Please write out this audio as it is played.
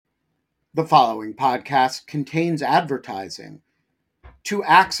The following podcast contains advertising. To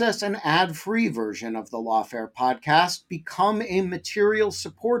access an ad-free version of the Lawfare podcast, become a material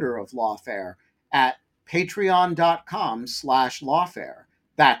supporter of Lawfare at patreon.com/lawfare.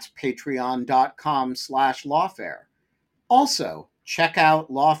 That's patreon.com/lawfare. Also, check out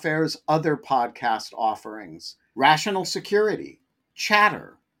Lawfare's other podcast offerings: Rational Security,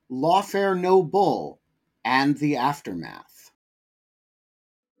 Chatter, Lawfare No Bull, and The Aftermath.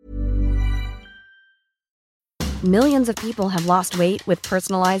 Millions of people have lost weight with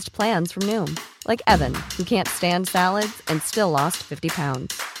personalized plans from Noom. Like Evan, who can't stand salads and still lost 50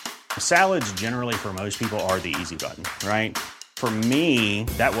 pounds. Salads generally for most people are the easy button, right? For me,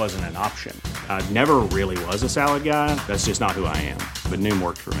 that wasn't an option. I never really was a salad guy. That's just not who I am. But Noom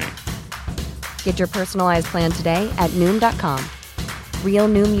worked for me. Get your personalized plan today at Noom.com. Real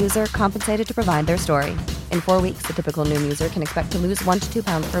Noom user compensated to provide their story. In 4 weeks, the typical Noom user can expect to lose 1 to 2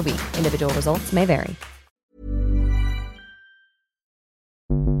 pounds per week. Individual results may vary.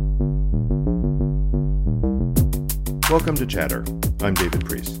 Welcome to Chatter. I'm David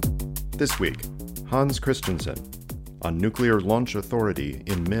Priest. This week, Hans Kristensen on nuclear launch authority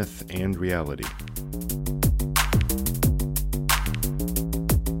in myth and reality.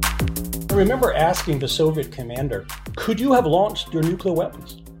 I remember asking the Soviet commander, could you have launched your nuclear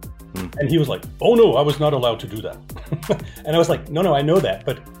weapons? And he was like, oh no, I was not allowed to do that. And I was like, no, I know that,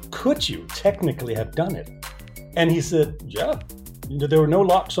 but could you technically have done it? And he said, yeah, there were no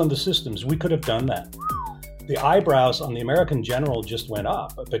locks on the systems. We could have done that. The eyebrows on the American general just went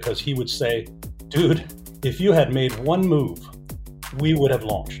up because he would say, dude, if you had made one move, we would have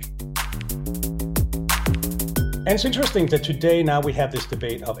launched. And it's interesting that today now we have this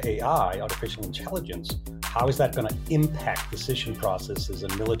debate of AI, artificial intelligence. How is that going to impact decision processes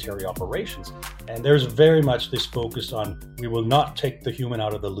and military operations? And there's very much this focus on we will not take the human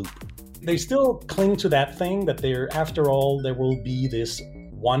out of the loop. They still cling to that thing that after all, there will be this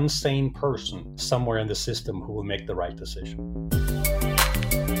one sane person somewhere in the system who will make the right decision.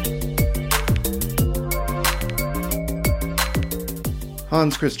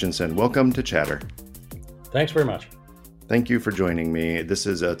 Hans Kristensen, welcome to Chatter. Thanks very much. Thank you for joining me. This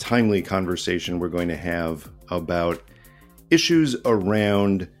is a timely conversation we're going to have about issues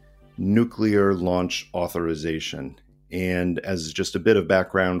around nuclear launch authorization. And as just a bit of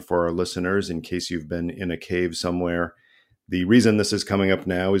background for our listeners, in case you've been in a cave somewhere, the reason this is coming up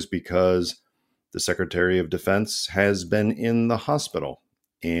now is because the Secretary of Defense has been in the hospital.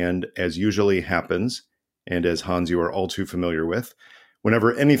 And as usually happens, and as Hans, you are all too familiar with,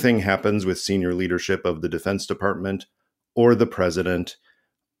 whenever anything happens with senior leadership of the Defense Department or the president,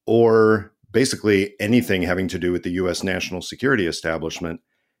 or basically anything having to do with the U.S. national security establishment,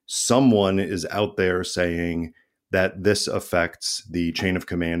 someone is out there saying that this affects the chain of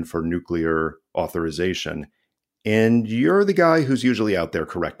command for nuclear authorization. And you're the guy who's usually out there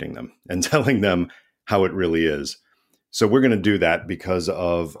correcting them and telling them how it really is. So we're going to do that because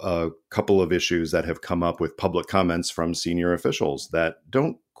of a couple of issues that have come up with public comments from senior officials that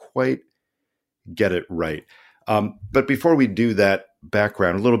don't quite get it right. But before we do that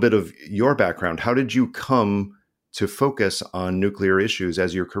background, a little bit of your background. How did you come to focus on nuclear issues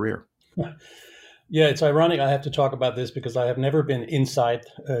as your career? Yeah, it's ironic I have to talk about this because I have never been inside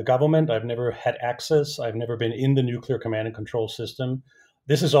government. I've never had access. I've never been in the nuclear command and control system.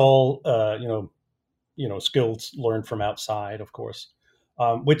 This is all, skills learned from outside, of course,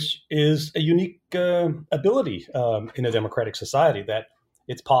 which is a unique ability in a democratic society, that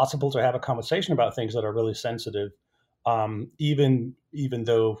it's possible to have a conversation about things that are really sensitive, even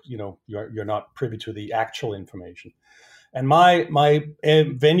though you're not privy to the actual information. And my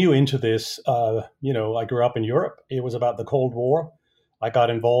venue into this, I grew up in Europe. It was about the Cold War. I got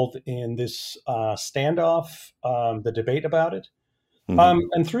involved in this standoff, the debate about it. Mm-hmm.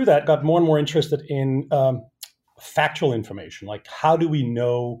 And through that, got more and more interested in factual information. Like, how do we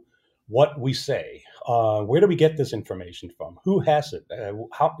know what we say? Where do we get this information from? Who has it?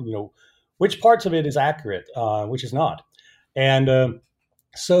 Which parts of it is accurate, which is not? And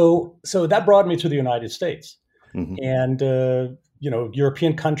so that brought me to the United States. Mm-hmm. And,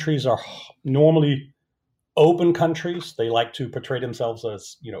 European countries are normally open countries. They like to portray themselves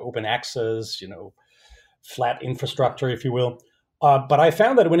as, open access, flat infrastructure, if you will. But I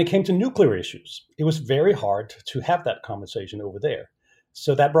found that when it came to nuclear issues, it was very hard to have that conversation over there.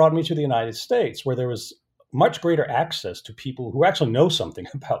 So that brought me to the United States, where there was much greater access to people who actually know something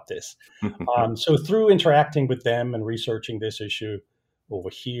about this. So through interacting with them and researching this issue over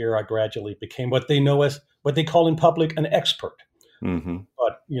here, I gradually became what they call in public an expert. Mm-hmm.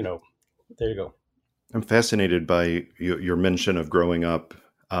 But, there you go. I'm fascinated by your mention of growing up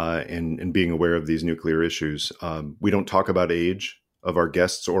and being aware of these nuclear issues. We don't talk about age of our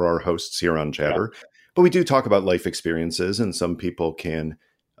guests or our hosts here on Chatter, but we do talk about life experiences, and some people can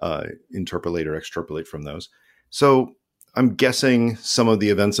interpolate or extrapolate from those. So I'm guessing some of the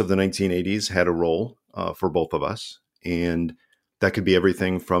events of the 1980s had a role for both of us, and that could be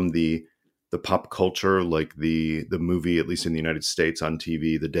everything from the pop culture, like the movie, at least in the United States on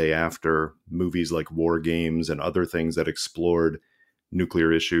TV, The Day After, movies like War Games and other things that explored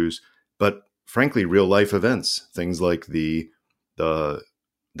nuclear issues, but frankly, real life events, things like the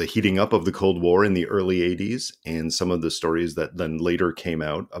heating up of the Cold War in the early 80s, and some of the stories that then later came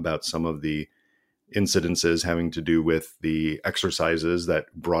out about some of the incidences having to do with the exercises that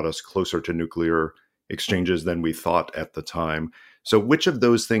brought us closer to nuclear exchanges than we thought at the time. So which of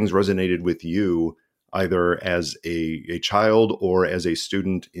those things resonated with you, either as a child or as a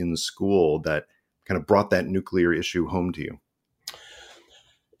student in school, that kind of brought that nuclear issue home to you?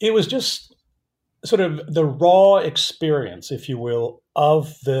 It was just sort of the raw experience, if you will,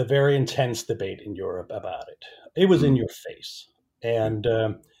 of the very intense debate in Europe about it. It was in your face. And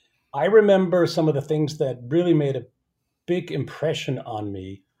I remember some of the things that really made a big impression on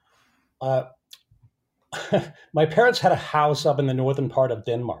me. My parents had a house up in the northern part of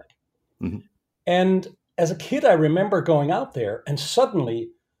Denmark. Mm-hmm. And as a kid, I remember going out there, and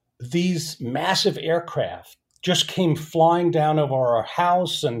suddenly these massive aircraft just came flying down over our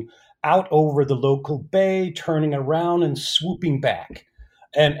house and out over the local bay, turning around and swooping back.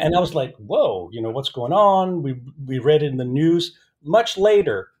 And I was like, whoa, what's going on? We read it in the news. Much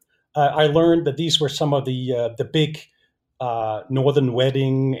later, I learned that these were some of the big Northern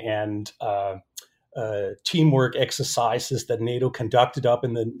Wedding and teamwork exercises that NATO conducted up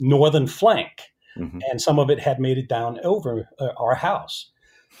in the northern flank. Mm-hmm. And some of it had made it down over our house.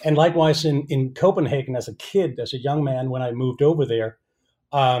 And likewise in Copenhagen as a kid, as a young man, when I moved over there,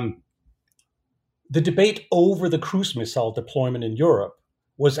 the debate over the cruise missile deployment in Europe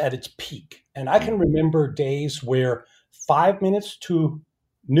was at its peak. And I can remember days where 5 minutes to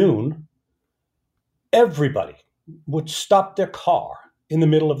noon, everybody would stop their car in the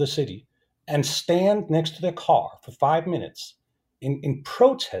middle of the city and stand next to their car for 5 minutes in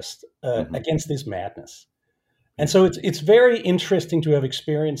protest against this madness. And so it's very interesting to have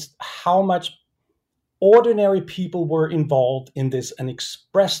experienced how much ordinary people were involved in this and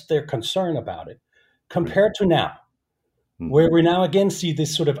expressed their concern about it, compared to now, where we now again see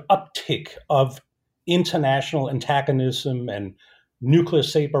this sort of uptick of international antagonism and nuclear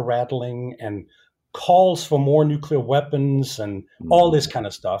saber rattling and calls for more nuclear weapons and all this kind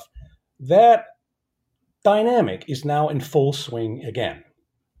of stuff. That dynamic is now in full swing again.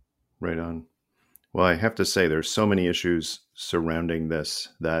 Right on. Well, I have to say, there's so many issues surrounding this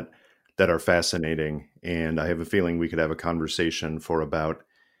that are fascinating. And I have a feeling we could have a conversation for about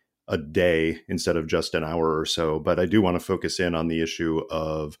a day instead of just an hour or so. But I do want to focus in on the issue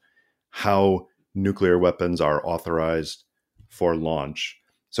of how nuclear weapons are authorized for launch.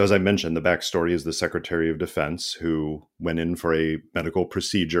 So as I mentioned, the backstory is the Secretary of Defense, who went in for a medical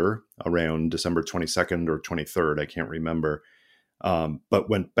procedure around December 22nd or 23rd, I can't remember, but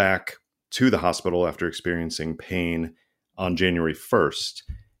went back to the hospital after experiencing pain on January 1st.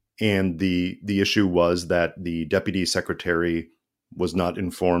 And the issue was that the Deputy Secretary was not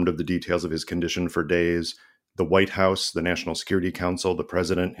informed of the details of his condition for days. The White House, the National Security Council, the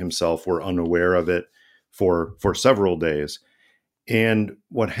president himself were unaware of it for several days. And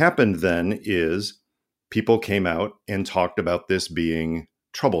what happened then is people came out and talked about this being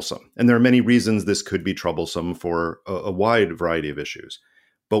troublesome. And there are many reasons this could be troublesome for a wide variety of issues.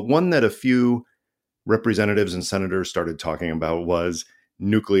 But one that a few representatives and senators started talking about was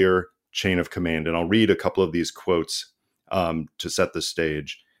nuclear chain of command. And I'll read a couple of these quotes to set the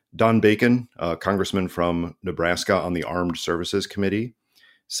stage. Don Bacon, a congressman from Nebraska on the Armed Services Committee,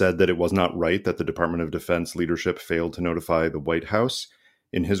 said that it was not right that the Department of Defense leadership failed to notify the White House.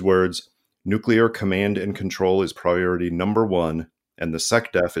 In his words, nuclear command and control is priority number one, and the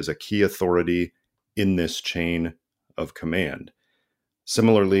SecDef is a key authority in this chain of command.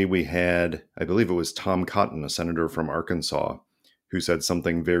 Similarly, we had, I believe it was Tom Cotton, a senator from Arkansas, who said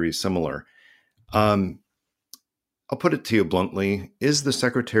something very similar. I'll put it to you bluntly. Is the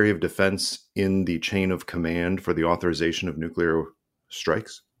Secretary of Defense in the chain of command for the authorization of nuclear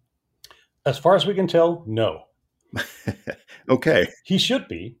strikes? As far as we can tell, no. Okay. He should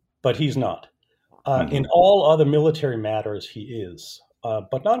be, but he's not. In all other military matters, he is,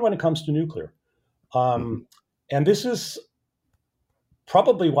 but not when it comes to nuclear. And this is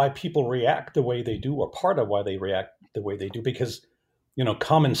probably why people react the way they do, or part of why they react the way they do, because,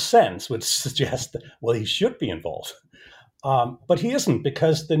 common sense would suggest that, well, he should be involved. But he isn't,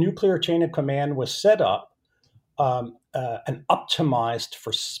 because the nuclear chain of command was set up and optimized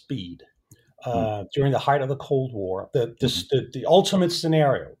for speed during the height of the Cold War. The ultimate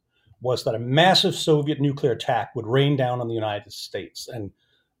scenario was that a massive Soviet nuclear attack would rain down on the United States and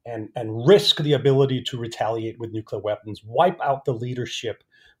risk the ability to retaliate with nuclear weapons, wipe out the leadership.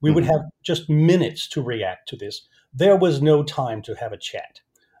 We would have just minutes to react to this. There was no time to have a chat.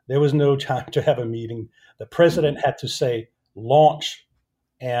 There was no time to have a meeting. The president had to say, launch.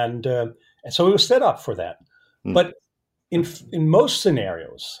 And so it was set up for that. But in most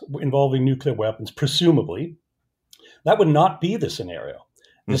scenarios involving nuclear weapons, presumably, that would not be the scenario.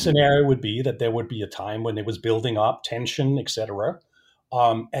 The scenario would be that there would be a time when it was building up tension, et cetera.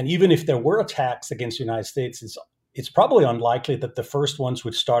 And even if there were attacks against the United States, it's probably unlikely that the first ones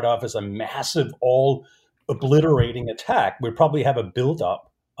would start off as a massive, all-obliterating attack. We'd probably have a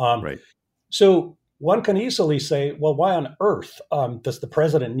build-up. Right. So one can easily say, well, why on earth does the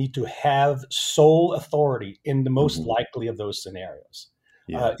president need to have sole authority in the most likely of those scenarios?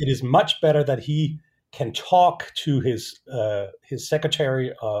 Yeah. It is much better that he can talk to his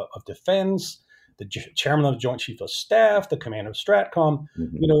Secretary of Defense, the chairman of the Joint Chiefs of Staff, the commander of Stratcom,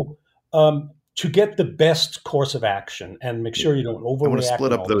 to get the best course of action and make sure you don't overreact. I want to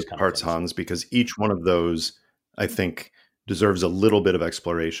split up those parts, Hans, because each one of those, I think, deserves a little bit of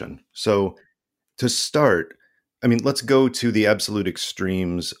exploration. So to start, I mean, let's go to the absolute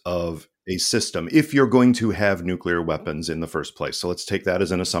extremes of a system if you're going to have nuclear weapons in the first place. So let's take that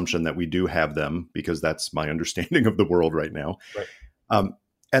as an assumption that we do have them, because that's my understanding of the world right now. Right.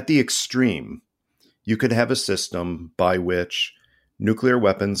 At the extreme, you could have a system by which nuclear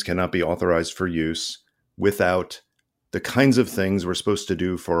weapons cannot be authorized for use without the kinds of things we're supposed to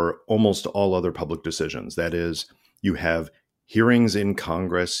do for almost all other public decisions. That is, you have hearings in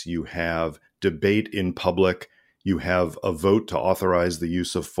Congress, you have debate in public, you have a vote to authorize the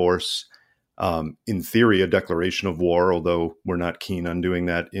use of force. In theory, a declaration of war, although we're not keen on doing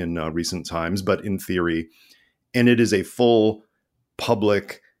that in recent times, but in theory. And it is a full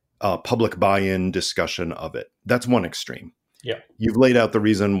public buy-in discussion of it. That's one extreme. Yeah. You've laid out the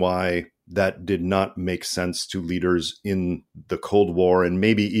reason why that did not make sense to leaders in the Cold War, and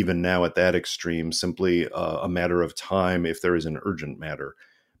maybe even now at that extreme, simply a matter of time if there is an urgent matter.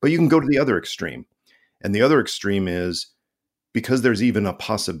 But you can go to the other extreme. And the other extreme is, because there's even a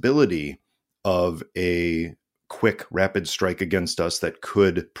possibility of a quick, rapid strike against us that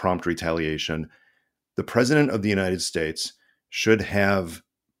could prompt retaliation, the president of the United States should have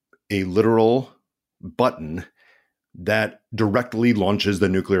a literal button that directly launches the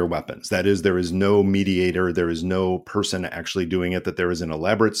nuclear weapons. That is, there is no mediator, there is no person actually doing it, that there is an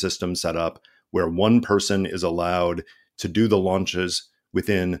elaborate system set up where one person is allowed to do the launches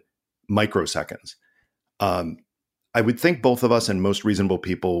within microseconds. I would think both of us and most reasonable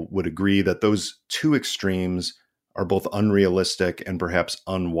people would agree that those two extremes are both unrealistic and perhaps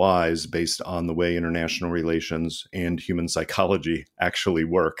unwise based on the way international relations and human psychology actually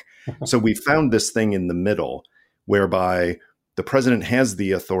work. So we found this thing in the middle, whereby the president has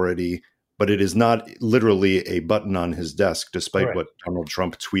the authority, but it is not literally a button on his desk, despite what Donald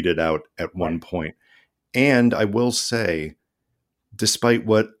Trump tweeted out at one point. And I will say, despite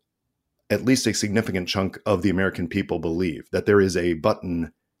what at least a significant chunk of the American people believe, that there is a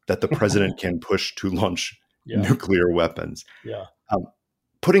button that the president can push to launch nuclear weapons. Yeah.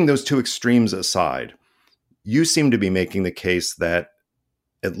 Putting those two extremes aside, you seem to be making the case that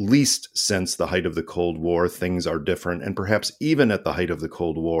at least since the height of the Cold War, things are different. And perhaps even at the height of the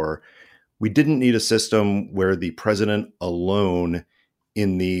Cold War, we didn't need a system where the president alone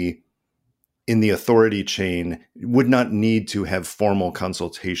in the authority chain would not need to have formal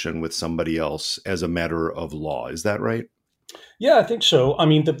consultation with somebody else as a matter of law. Is that right? Yeah, I think so. I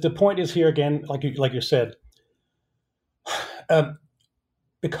mean, the point is here again, like you said,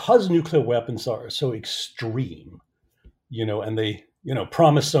 because nuclear weapons are so extreme, and they,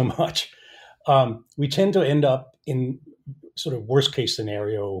 promise so much, we tend to end up in sort of worst case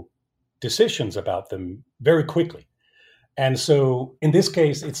scenario decisions about them very quickly. And so in this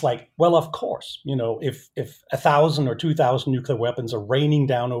case, it's like, well, of course, if 1,000 or 2,000 nuclear weapons are raining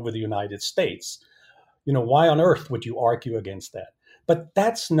down over the United States, why on earth would you argue against that? But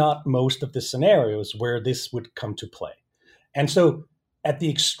that's not most of the scenarios where this would come to play. And so at the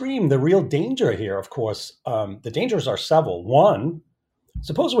extreme, the real danger here, of course, the dangers are several. One,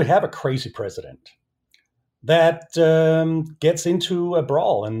 suppose we have a crazy president that gets into a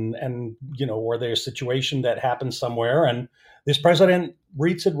brawl and or there's a situation that happens somewhere and this president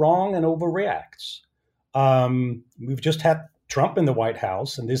reads it wrong and overreacts. We've just had Trump in the White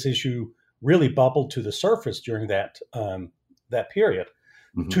House, and this issue really bubbled to the surface during that period,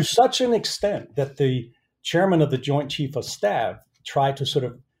 to such an extent that the chairman of the Joint Chief of Staff tried to sort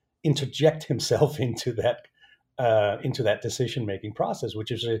of interject himself into that decision-making process,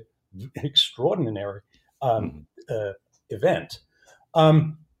 which is an extraordinary event.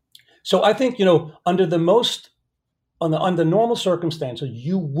 So I think, under under normal circumstances,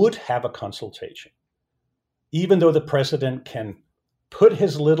 you would have a consultation, even though the president can put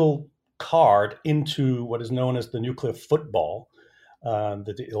his little card into what is known as the nuclear football,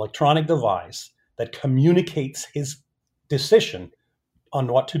 the electronic device that communicates his decision on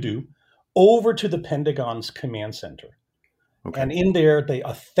what to do over to the Pentagon's command center. Okay. And in there, they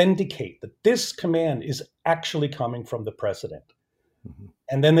authenticate that this command is actually coming from the president.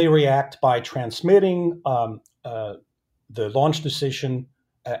 And then they react by transmitting the launch decision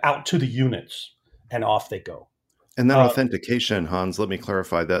out to the units, and off they go. And that authentication, Hans, let me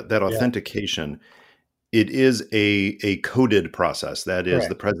clarify that authentication, it is a coded process. That is,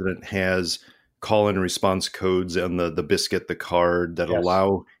 the president has call and response codes on the biscuit, the card that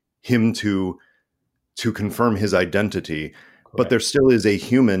allow him to confirm his identity. Correct. But there still is a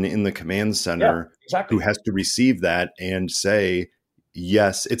human in the command center who has to receive that and say,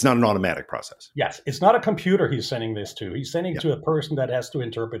 yes, it's not an automatic process. Yes, it's not a computer he's sending this to. He's sending to a person that has to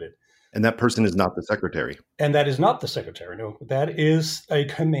interpret it. And that person is not the secretary. And that is not the secretary. No, that is a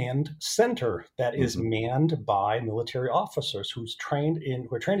command center that is manned by military officers who are trained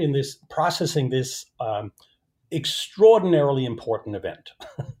in this, processing this extraordinarily important event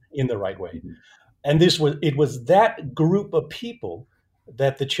in the right way. And it was that group of people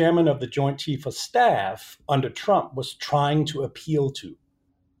that the chairman of the Joint Chief of Staff under Trump was trying to appeal to,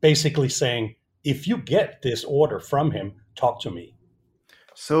 basically saying, if you get this order from him, talk to me.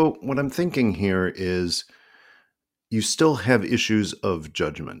 So what I'm thinking here is you still have issues of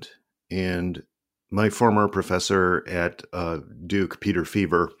judgment. And my former professor at Duke, Peter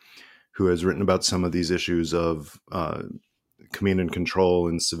Feaver, who has written about some of these issues of command and control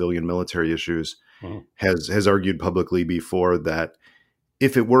and civilian military issues, has argued publicly before that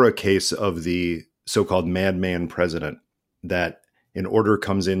if it were a case of the so-called madman president, that an order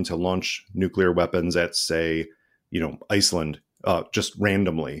comes in to launch nuclear weapons at, say, Iceland, just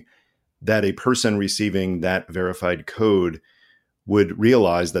randomly, that a person receiving that verified code would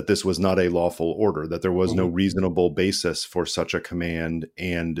realize that this was not a lawful order, that there was no reasonable basis for such a command,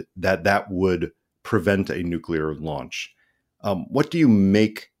 and that would prevent a nuclear launch. What do you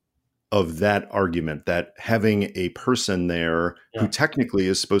make of that argument, that having a person there who technically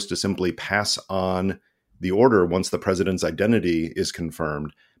is supposed to simply pass on the order once the president's identity is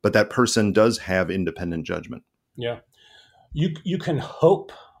confirmed, but that person does have independent judgment? Yeah. You can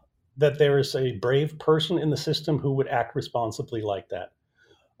hope that there is a brave person in the system who would act responsibly like that.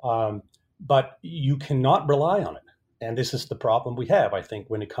 But you cannot rely on it. And this is the problem we have, I think,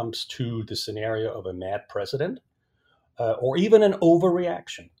 when it comes to the scenario of a mad president or even an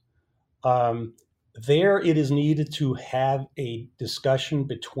overreaction. There it is needed to have a discussion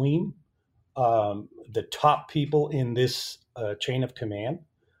between the top people in this chain of command.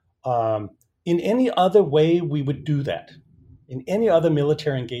 In any other way, we would do that. In any other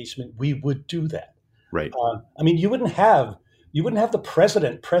military engagement, we would do that. Right. You wouldn't have the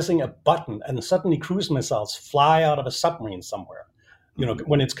president pressing a button and suddenly cruise missiles fly out of a submarine somewhere,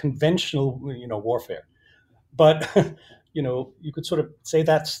 when it's conventional, warfare. But, you could sort of say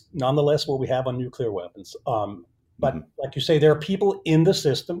that's nonetheless what we have on nuclear weapons. But like you say, there are people in the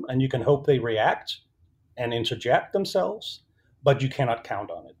system, and you can hope they react and interject themselves, but you cannot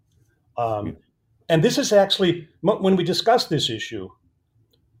count on it. And this is actually, when we discuss this issue,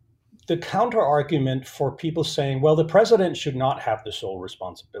 the counter argument for people saying, well, the president should not have the sole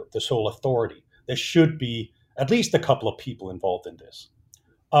responsibility, the sole authority. There should be at least a couple of people involved in this.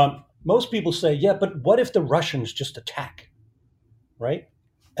 Most people say, yeah, but what if the Russians just attack, right?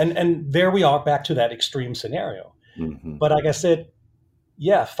 And there we are back to that extreme scenario. But like I said,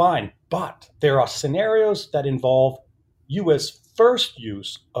 yeah, fine. But there are scenarios that involve U.S. first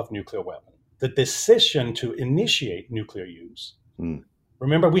use of nuclear weapons. The decision to initiate nuclear use.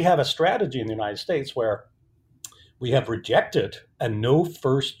 Remember, we have a strategy in the United States where we have rejected a no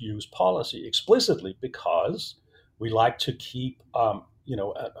first use policy explicitly because we like to keep a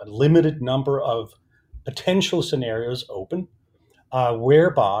limited number of potential scenarios open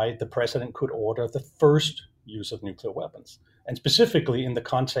whereby the president could order the first use of nuclear weapons. And specifically in the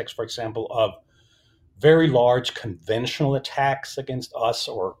context, for example, of very large conventional attacks against us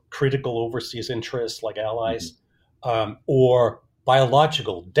or critical overseas interests like allies, or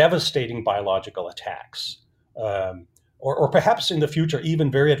devastating biological attacks, or perhaps in the future,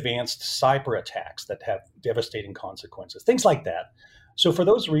 even very advanced cyber attacks that have devastating consequences, things like that. So for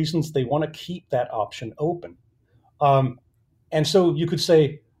those reasons, they want to keep that option open. And so you could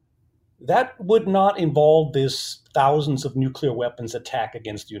say that would not involve this thousands of nuclear weapons attack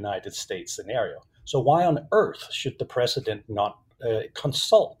against the United States scenario. So why on earth should the president not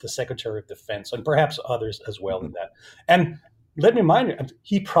consult the Secretary of Defense and perhaps others as well in that? And let me remind you,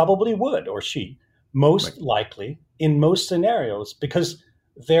 he probably would, or she, most likely in most scenarios, because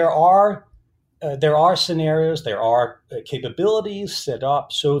there are scenarios, there are capabilities set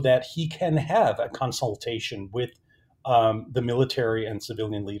up so that he can have a consultation with the military and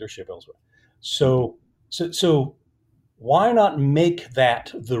civilian leadership elsewhere. So why not make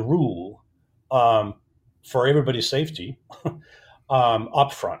that the rule for everybody's safety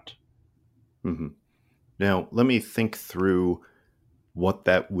up front? Mm-hmm. Now, let me think through what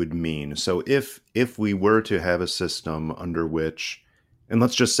that would mean. So if we were to have a system under which, and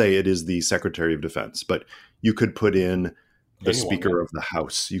let's just say it is the Secretary of Defense, but you could put in the Speaker of the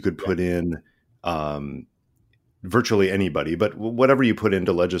House, you could put in virtually anybody, but whatever you put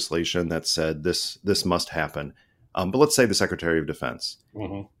into legislation that said this must happen. But let's say the Secretary of Defense.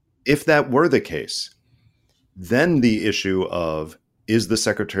 Mm-hmm. If that were the case, then the issue of, is the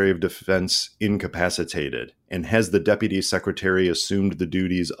Secretary of Defense incapacitated? And has the Deputy Secretary assumed the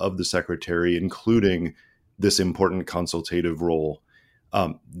duties of the Secretary, including this important consultative role?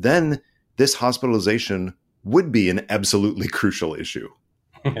 Then this hospitalization would be an absolutely crucial issue.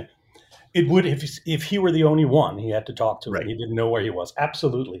 It would if he were the only one he had to talk to, right, and he didn't know where he was.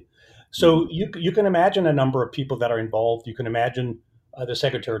 Absolutely. So you can imagine a number of people that are involved. You can imagine the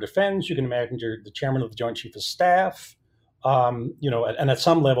Secretary of Defense. You can imagine the Chairman of the Joint Chiefs of Staff. And at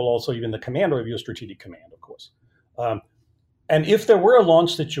some level also even the Commander of your Strategic Command, of course. And if there were a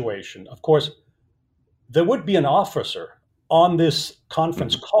launch situation, of course, there would be an officer on this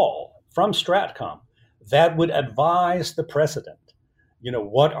conference call from Stratcom that would advise the president,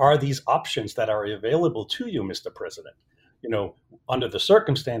 what are these options that are available to you, Mr. President? Under the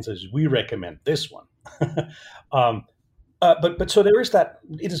circumstances, we recommend this one. But so there is that,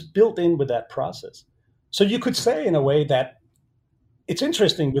 it is built in with that process. So you could say in a way that it's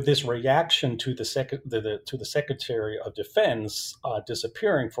interesting with this reaction to the Secretary of Defense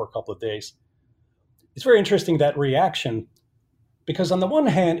disappearing for a couple of days. It's very interesting, that reaction, because on the one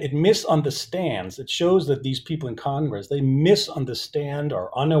hand, it misunderstands. It shows that these people in Congress, they misunderstand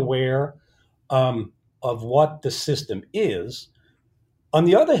or unaware of what the system is. On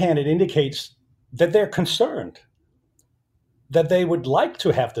the other hand, it indicates that they're concerned, that they would like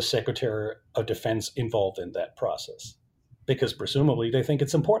to have the Secretary of Defense involved in that process, because presumably they think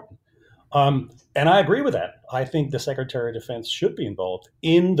it's important. And I agree with that. I think the Secretary of Defense should be involved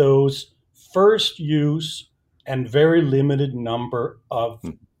in those first use and very limited number of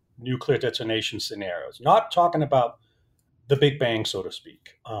nuclear detonation scenarios. Not talking about the Big Bang, so to speak,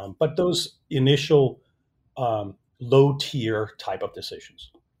 but those initial low-tier type of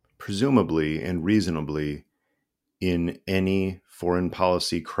decisions. Presumably and reasonably, in any foreign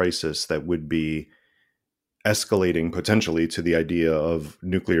policy crisis that would be escalating potentially to the idea of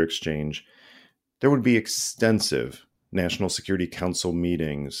nuclear exchange, there would be extensive National Security Council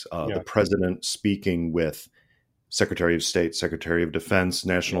meetings, the president speaking with Secretary of State, Secretary of Defense,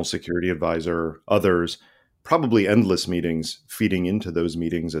 National Security Advisor, others, probably endless meetings feeding into those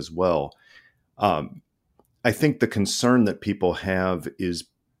meetings as well. I think the concern that people have is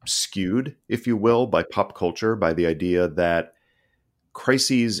skewed, if you will, by pop culture, by the idea that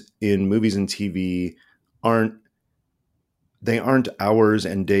crises in movies and TV aren't hours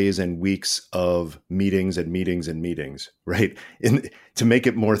and days and weeks of meetings and meetings and meetings, right? To make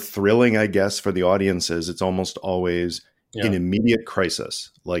it more thrilling, I guess, for the audiences, it's almost always an immediate crisis,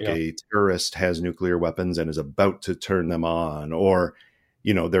 like a terrorist has nuclear weapons and is about to turn them on, or,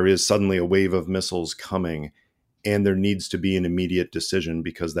 there is suddenly a wave of missiles coming and there needs to be an immediate decision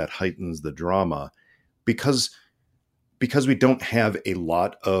because that heightens the drama. Because we don't have a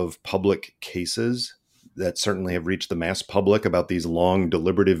lot of public cases that certainly have reached the mass public about these long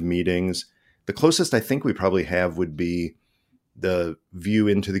deliberative meetings. The closest I think we probably have would be the view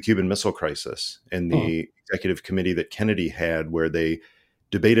into the Cuban Missile Crisis and the executive committee that Kennedy had, where they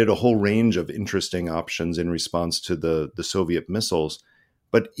debated a whole range of interesting options in response to the Soviet missiles.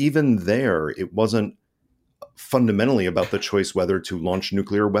 But even there, it wasn't fundamentally about the choice whether to launch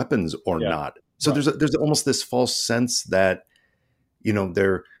nuclear weapons or not. So there's almost this false sense that,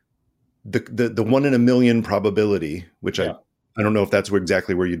 they're the 1 in a million probability, which I don't know if that's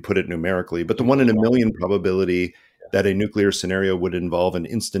exactly where you'd put it numerically, but the 1 in a million probability that a nuclear scenario would involve an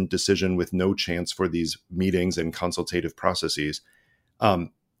instant decision with no chance for these meetings and consultative processes.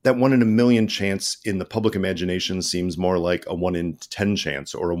 That 1 in a million chance in the public imagination seems more like a 1 in 10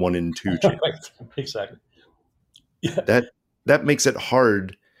 chance or a 1 in 2 chance. Right. Exactly. Yeah. That makes it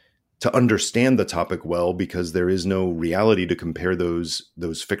hard to understand the topic well, because there is no reality to compare those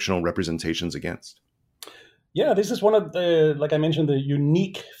fictional representations against. Yeah, this is one of the, like I mentioned, the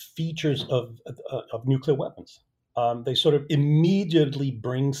unique features of nuclear weapons. They sort of immediately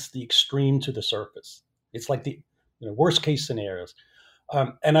brings the extreme to the surface. It's like the worst case scenarios.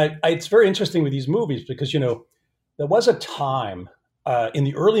 And it's very interesting with these movies because, there was a time in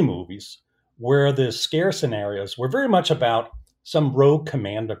the early movies where the scare scenarios were very much about some rogue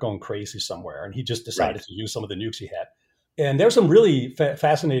commander going crazy somewhere, and he just decided to use some of the nukes he had. And there's some really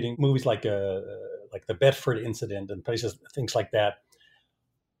fascinating movies like the Bedford incident and things like that,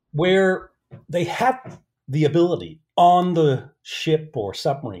 where they had the ability on the ship or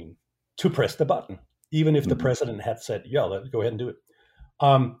submarine to press the button, even if the president had said, "Yeah, let's go ahead and do it."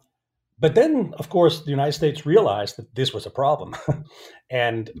 But then, of course, the United States realized that this was a problem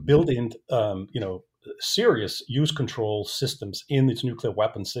and built in, serious use control systems in its nuclear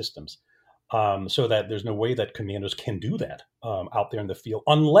weapon systems, so that there's no way that commanders can do that out there in the field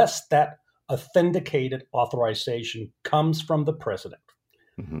unless that authenticated authorization comes from the president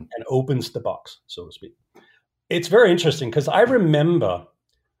and opens the box, so to speak. It's very interesting because I remember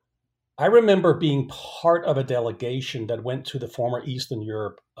being part of a delegation that went to the former Eastern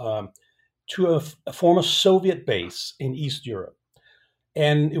Europe, to a former Soviet base in East Europe.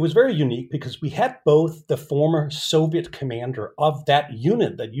 And it was very unique because we had both the former Soviet commander of that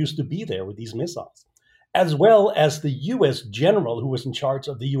unit that used to be there with these missiles, as well as the U.S. general who was in charge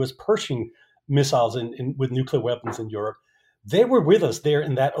of the U.S. Pershing missiles with nuclear weapons in Europe. They were with us there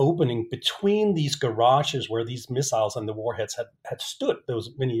in that opening between these garages where these missiles and the warheads had stood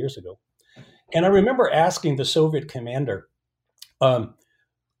those many years ago. And I remember asking the Soviet commander,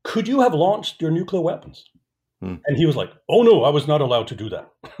 could you have launched your nuclear weapons? And he was like, "Oh, no, I was not allowed to do that."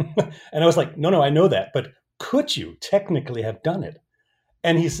 And I was like, no, I know that. But could you technically have done it?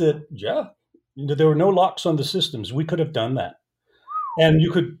 And he said, "Yeah, there were no locks on the systems. We could have done that." And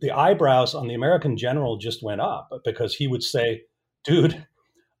the eyebrows on the American general just went up because he would say, "Dude,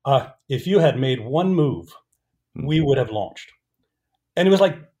 if you had made one move, we would have launched." And it was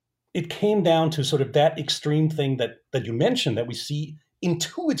like, it came down to sort of that extreme thing that you mentioned that we see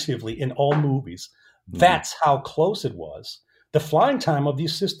intuitively in all movies. That's how close it was. The flying time of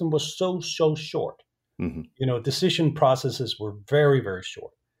these systems was so short. Decision processes were very, very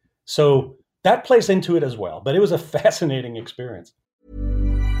short. So that plays into it as well. But it was a fascinating experience.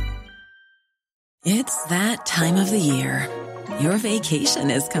 It's that time of the year. Your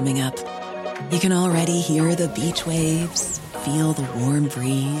vacation is coming up. You can already hear the beach waves, feel the warm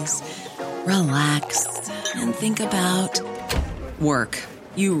breeze, relax, and think about work.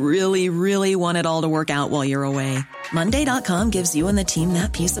 You really, really want it all to work out while you're away. Monday.com gives you and the team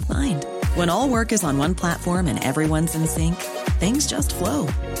that peace of mind. When all work is on one platform and everyone's in sync, things just flow.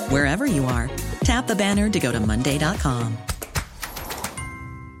 Wherever you are, tap the banner to go to Monday.com.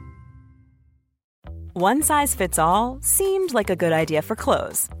 One size fits all seemed like a good idea for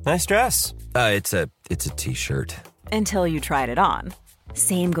clothes. Nice dress. It's a t-shirt. Until you tried it on.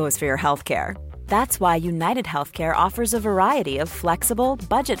 Same goes for your healthcare. That's why United Healthcare offers a variety of flexible,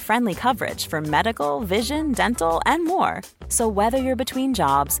 budget-friendly coverage for medical, vision, dental, and more. So whether you're between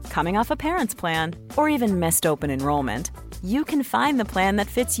jobs, coming off a parent's plan, or even missed open enrollment, you can find the plan that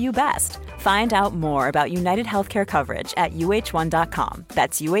fits you best. Find out more about United Healthcare coverage at uh1.com.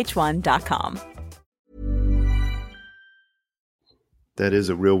 That's uh1.com. That is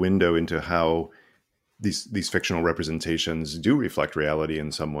a real window into how these fictional representations do reflect reality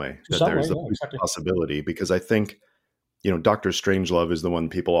in some way. There's the possibility, because I think, Dr. Strangelove is the one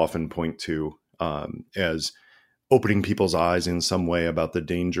people often point to as opening people's eyes in some way about the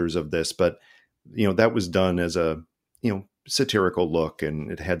dangers of this. But, that was done as a, satirical look,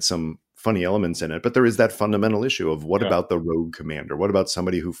 and it had some funny elements in it. But there is that fundamental issue of what about the rogue commander? What about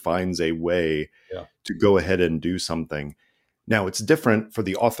somebody who finds a way to go ahead and do something? Now, it's different for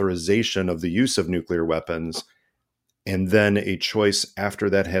the authorization of the use of nuclear weapons, and then a choice after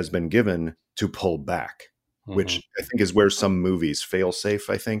that has been given to pull back, which I think is where some movies, Failsafe,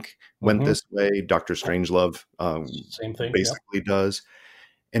 I think, went this way. Dr. Strangelove Same thing, basically does.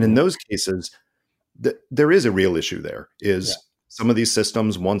 And in those cases, there is a real issue there, some of these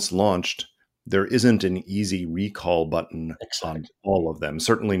systems, once launched, there isn't an easy recall button on all of them,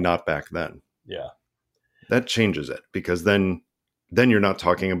 certainly not back then. Yeah. That changes it, because then then you're not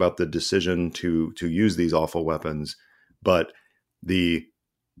talking about the decision to use these awful weapons, but the,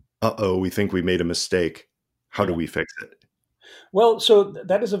 we think we made a mistake. How do we fix it? Well, so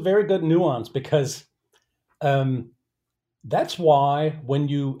that is a very good nuance, because that's why when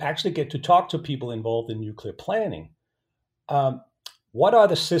you actually get to talk to people involved in nuclear planning, what are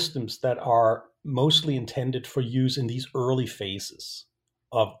the systems that are mostly intended for use in these early phases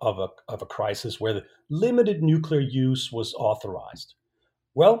of a crisis where the limited nuclear use was authorized?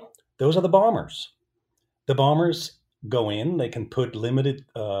 Well, those are the bombers. The bombers go in, they can put limited,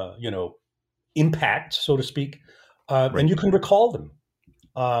 impact, so to speak, and you can recall them.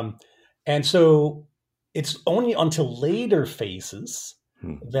 And so it's only until later phases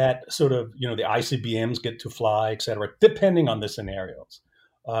that sort of, the ICBMs get to fly, et cetera, depending on the scenarios.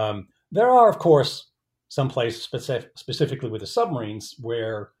 There are, of course, some places specifically with the submarines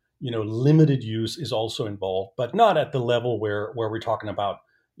where, limited use is also involved, but not at the level where we're talking about,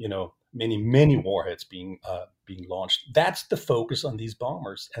 many warheads being launched. That's the focus on these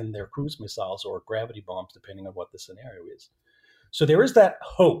bombers and their cruise missiles or gravity bombs, depending on what the scenario is. So there is that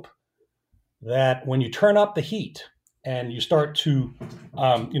hope that when you turn up the heat and you start to,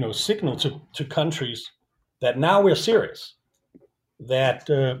 signal to countries that now we're serious,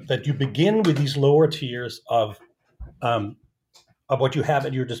 that you begin with these lower tiers of what you have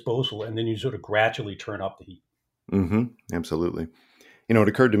at your disposal, and then you sort of gradually turn up the heat. Mm-hmm. Absolutely. It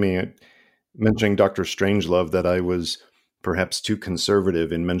occurred to me, mentioning Dr. Strangelove, that I was perhaps too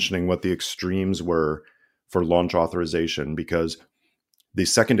conservative in mentioning what the extremes were for launch authorization, because the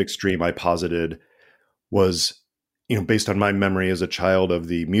second extreme I posited was, based on my memory as a child of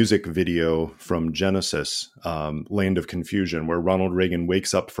the music video from Genesis, Land of Confusion, where Ronald Reagan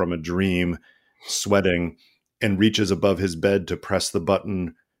wakes up from a dream, sweating, and reaches above his bed to press the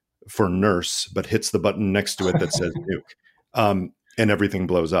button for nurse, but hits the button next to it that says nuke, and everything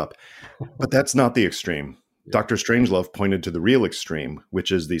blows up. But that's not the extreme. Yeah. Dr. Strangelove pointed to the real extreme,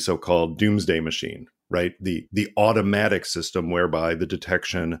 which is the so-called doomsday machine, right? The automatic system whereby the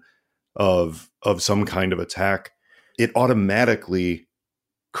detection of some kind of attack, it automatically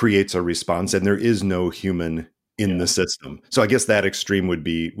creates a response, and there is no human in the system. So I guess that extreme would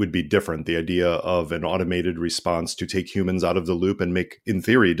be different. The idea of an automated response to take humans out of the loop and make, in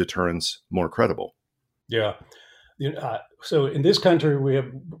theory, deterrence more credible. Yeah. So in this country, we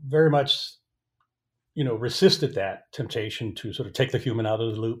have very much, resisted that temptation to sort of take the human out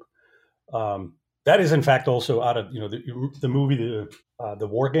of the loop. That is, in fact, also out of, the movie, the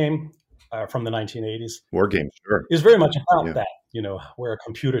War Game from the 1980s. War Game, sure. Is very much about that, where a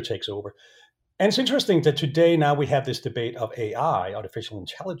computer takes over. And it's interesting that today now we have this debate of AI, artificial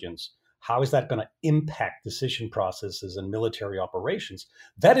intelligence. How is that going to impact decision processes and military operations?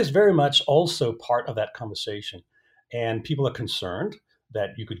 That is very much also part of that conversation. And people are concerned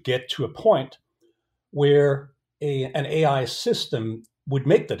that you could get to a point where an AI system would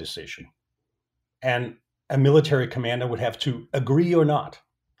make the decision, and a military commander would have to agree or not,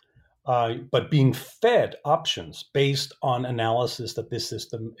 but being fed options based on analysis that this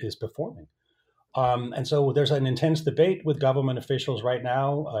system is performing. And so there's an intense debate with government officials right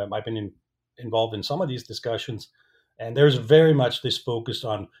now. I've been involved in some of these discussions, and there's very much this focus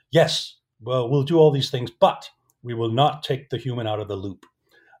on, yes, well, we'll do all these things, but we will not take the human out of the loop,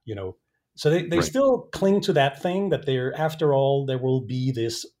 So they right. Still cling to that thing that after all, there will be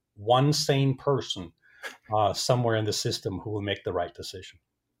this one sane person somewhere in the system who will make the right decision.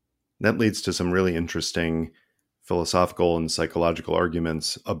 That leads to some really interesting philosophical and psychological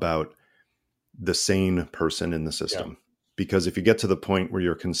arguments about the sane person in the system. Yeah. Because if you get to the point where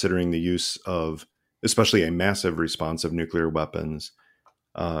you're considering the use of, especially a massive response of nuclear weapons,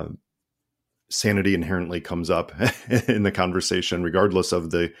 sanity inherently comes up in the conversation, regardless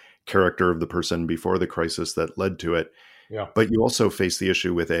of the character of the person before the crisis that led to it. Yeah. But you also face the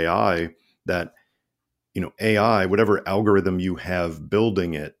issue with AI that, AI, whatever algorithm you have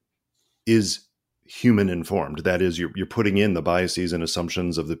building it, is human informed. That is, you're putting in the biases and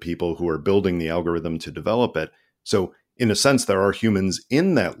assumptions of the people who are building the algorithm to develop it. So in a sense, there are humans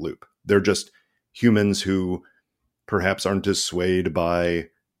in that loop. They're just humans who perhaps aren't as swayed by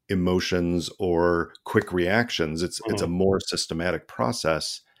emotions or quick reactions. It's a more systematic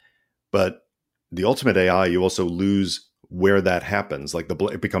process. But the ultimate AI, you also lose where that happens. Like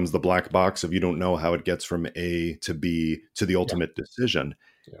it becomes the black box of, you don't know how it gets from A to B to the ultimate decision.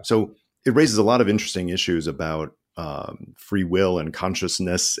 Yeah. So it raises a lot of interesting issues about free will and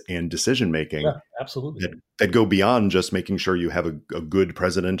consciousness and decision making. Yeah, absolutely. That go beyond just making sure you have a good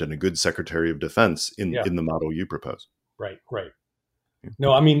president and a good secretary of defense in the model you propose. Right.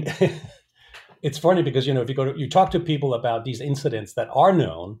 No, I mean, It's funny because, if you talk to people about these incidents that are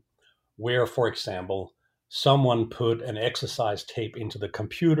known, where, for example, someone put an exercise tape into the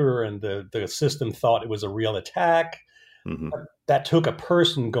computer and the system thought it was a real attack. Mm-hmm. That took a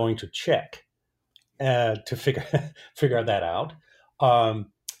person going to check to figure that out.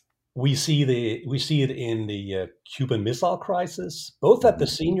 We see it in the Cuban Missile Crisis, both at the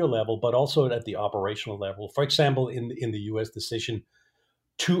senior level, but also at the operational level. For example, in the U.S. decision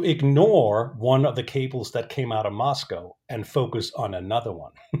to ignore one of the cables that came out of Moscow and focus on another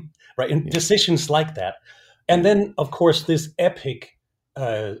one, right? And decisions like that. And then, of course, this epic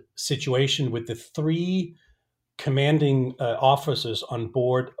situation with the three commanding officers on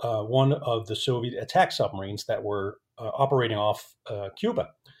board one of the Soviet attack submarines that were operating off Cuba.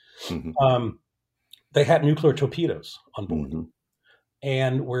 Mm-hmm. They had nuclear torpedoes on board. Mm-hmm.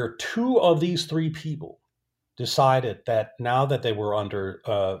 And where two of these three people decided that now that they were under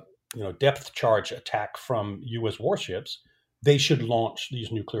depth charge attack from U.S. warships, they should launch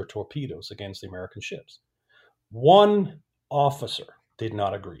these nuclear torpedoes against the American ships. One officer did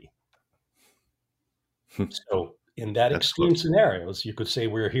not agree. So in that extreme scenarios, you could say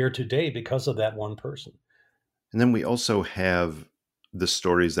we're here today because of that one person. And then we also have the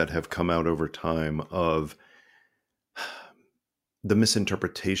stories that have come out over time of the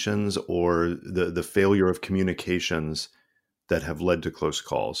misinterpretations or the failure of communications that have led to close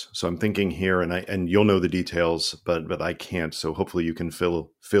calls. So I'm thinking here, and you'll know the details, but I can't. So hopefully you can fill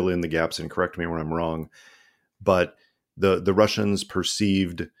in the gaps and correct me when I'm wrong. But the Russians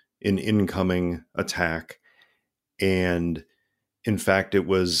perceived an incoming attack, and in fact, it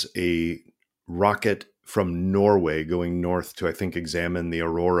was a rocket from Norway going north to, I think, examine the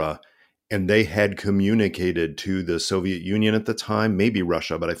aurora. And they had communicated to the Soviet Union at the time, maybe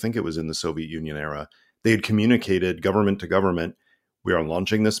Russia, but I think it was in the Soviet Union era. They had communicated government to government, we are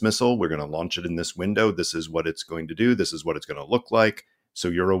launching this missile. We're going to launch it in this window. This is what it's going to do. This is what it's going to look like. So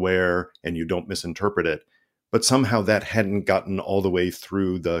you're aware and you don't misinterpret it. But somehow that hadn't gotten all the way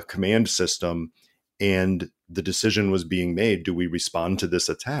through the command system, and the decision was being made, do we respond to this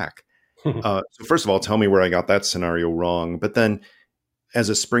attack? So first of all, tell me where I got that scenario wrong. But then as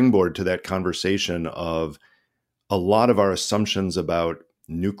a springboard to that conversation of a lot of our assumptions about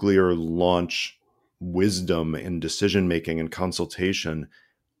nuclear launch wisdom and decision-making and consultation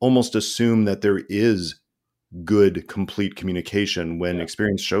almost assume that there is good, complete communication when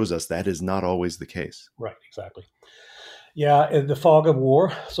experience shows us that is not always the case. Right, exactly. Yeah, the fog of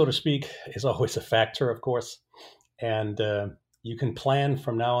war, so to speak, is always a factor, of course. And you can plan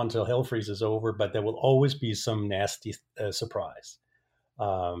from now until hell freezes over, but there will always be some nasty surprise.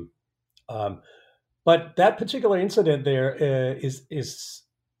 But that particular incident there is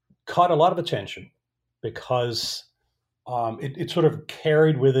caught a lot of attention because it sort of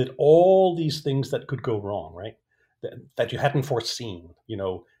carried with it all these things that could go wrong, right? That you hadn't foreseen,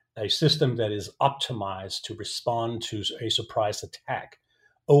 a system that is optimized to respond to a surprise attack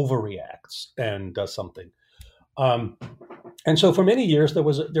overreacts and does something. And so for many years, there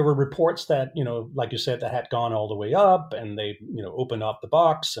were reports that, like you said, that had gone all the way up and they, opened up the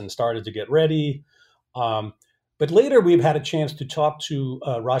box and started to get ready. But later we've had a chance to talk to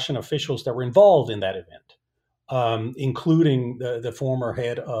Russian officials that were involved in that event, including the former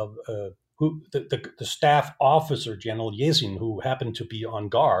head of the staff officer, General Yezin, who happened to be on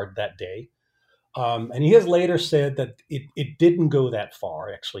guard that day. And he has later said that it didn't go that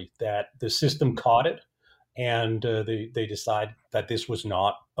far, actually, that the system caught it. And they decide that this was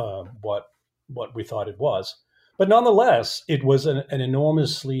not what we thought it was. But nonetheless, it was an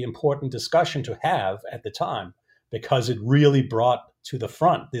enormously important discussion to have at the time, because it really brought to the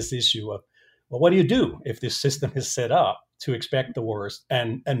front this issue of, well, what do you do if this system is set up to expect the worst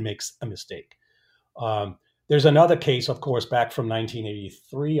and makes a mistake? There's another case, of course, back from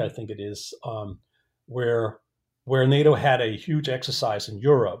 1983, I think it is, where NATO had a huge exercise in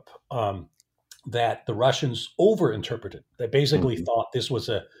Europe that the Russians overinterpreted. They basically thought this was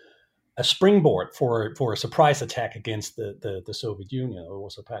a springboard for a surprise attack against the Soviet Union, or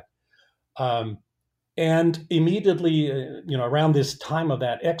was a pact. And immediately, around this time of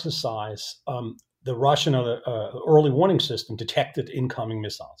that exercise, the Russian early warning system detected incoming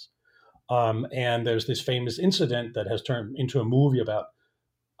missiles. And there's this famous incident that has turned into a movie about,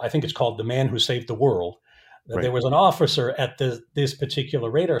 I think it's called The Man Who Saved the World. Right. There was an officer at this particular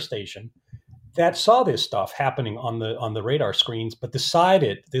radar station that saw this stuff happening on the radar screens, but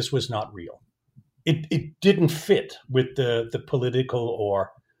decided this was not real. It didn't fit with the political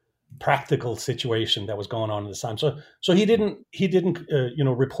or practical situation that was going on at the time. So he didn't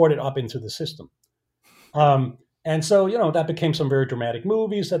report it up into the system. And so that became some very dramatic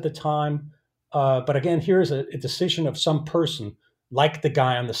movies at the time. But again, here's a decision of some person, like the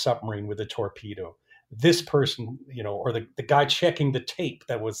guy on the submarine with the torpedo. This person, or the guy checking the tape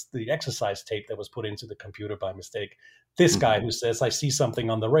that was the exercise tape that was put into the computer by mistake. This guy who says, I see something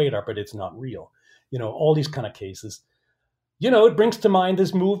on the radar, but it's not real. All these kind of cases. It brings to mind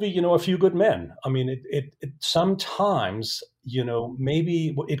this movie, A Few Good Men. I mean, it sometimes,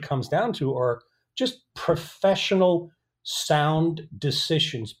 maybe what it comes down to are just professional, sound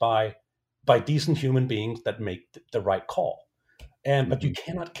decisions by decent human beings that make the right call. But you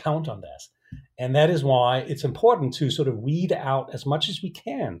cannot count on that. And that is why it's important to sort of weed out as much as we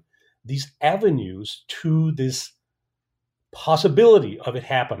can these avenues to this possibility of it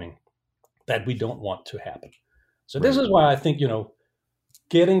happening that we don't want to happen. So this is why I think,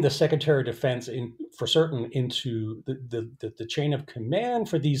 getting the Secretary of Defense into the chain of command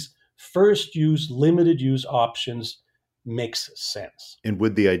for these first use, limited use options makes sense. And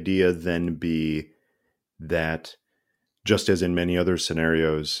would the idea then be that, just as in many other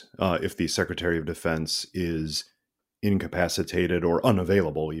scenarios, if the Secretary of Defense is incapacitated or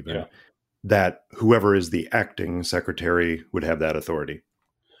unavailable even, that whoever is the acting secretary would have that authority?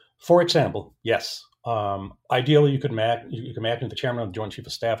 For example, yes. Ideally, you could imagine the chairman of the Joint Chief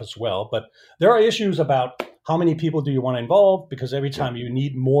of Staff as well. But there are issues about how many people do you want to involve, because every time you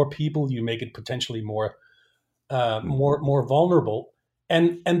need more people, you make it potentially more vulnerable.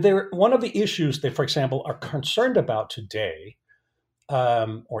 And one of the issues they, for example, are concerned about today,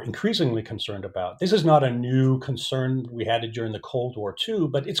 or increasingly concerned about, this is not a new concern. We had it during the Cold War too,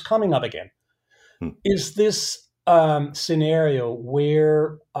 but it's coming up again, is this scenario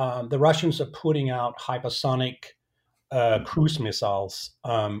where the Russians are putting out hypersonic cruise missiles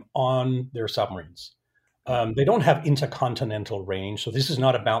on their submarines. They don't have intercontinental range, so this is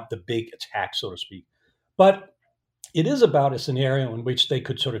not about the big attack, so to speak. But it is about a scenario in which they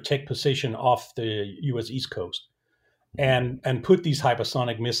could sort of take position off the U.S. East Coast and put these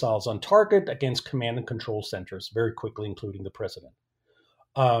hypersonic missiles on target against command and control centers very quickly, including the president.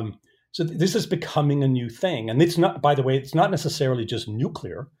 So this is becoming a new thing. And it's not, by the way, it's not necessarily just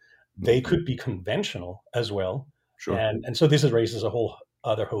nuclear. They could be conventional as well. Sure. And so this raises a whole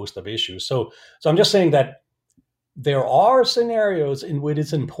other host of issues. So I'm just saying that there are scenarios in which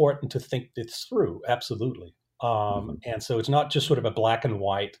it's important to think this through. Absolutely. And so it's not just sort of a black and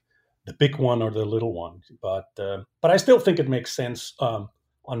white, the big one or the little one. But I still think it makes sense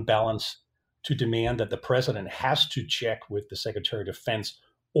on balance to demand that the president has to check with the Secretary of Defense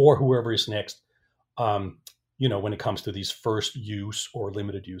or whoever is next, when it comes to these first use or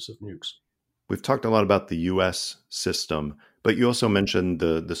limited use of nukes. We've talked a lot about the U.S. system, but you also mentioned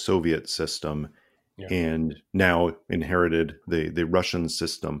the Soviet system and now inherited the Russian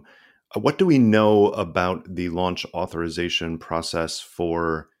system. What do we know about the launch authorization process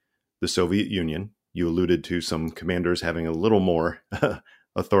for the Soviet Union? You alluded to some commanders having a little more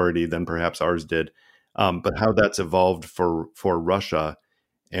authority than perhaps ours did, but how that's evolved for Russia.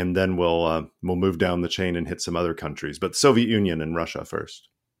 And then we'll move down the chain and hit some other countries, but Soviet Union and Russia first.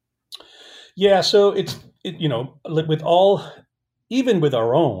 Yeah, so even with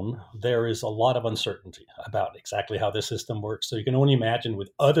our own, there is a lot of uncertainty about exactly how this system works. So you can only imagine with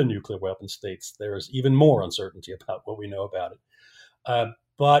other nuclear weapon states, there is even more uncertainty about what we know about it.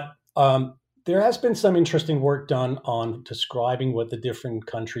 But there has been some interesting work done on describing what the different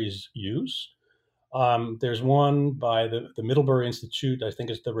countries use. There's one by the Middlebury Institute. I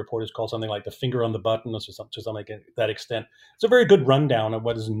think the report is called something like "The Finger on the Button" or something like that extent. It's a very good rundown of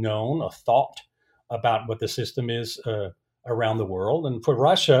what is known, a thought about what the system is around the world. And for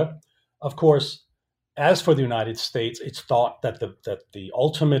Russia, of course, as for the United States, it's thought that the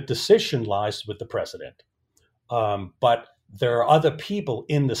ultimate decision lies with the president. But there are other people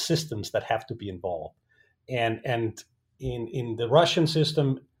in the systems that have to be involved. And in the Russian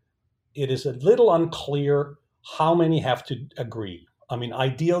system, it is a little unclear how many have to agree. I mean,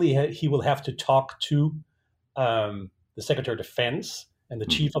 ideally, he will have to talk to the Secretary of Defense and the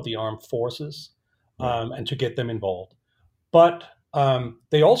Chief of the Armed Forces and to get them involved. But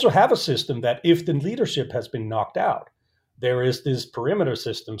they also have a system that if the leadership has been knocked out, there is this perimeter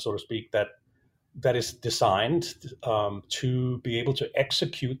system, so to speak, that is designed to be able to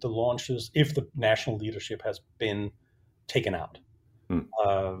execute the launches if the national leadership has been taken out.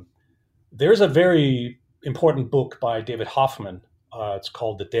 There's a very important book by David Hoffman. It's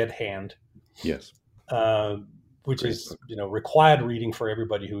called The Dead Hand. Yes. Which Great is book. Required reading for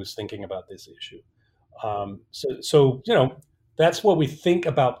everybody who is thinking about this issue. So that's what we think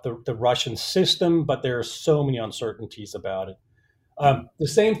about the Russian system, but there are so many uncertainties about it. The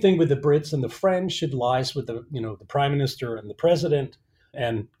same thing with the Brits and the French. It lies with the prime minister and the president.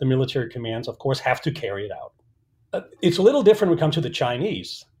 and the military commands, of course, have to carry it out. It's a little different when we come to the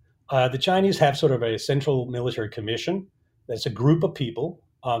Chinese. The Chinese have sort of a central military commission. That's a group of people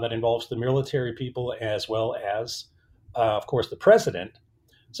that involves the military people as well as, of course, the president.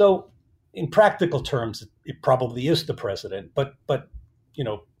 So in practical terms, it probably is the president. But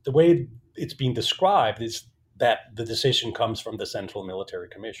the way it's being described is that the decision comes from the Central Military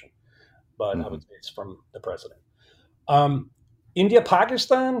Commission. But I would say it's from the president. India,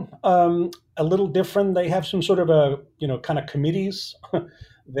 Pakistan, a little different. They have some sort of kind of committees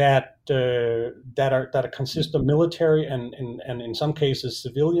that consist of military and in some cases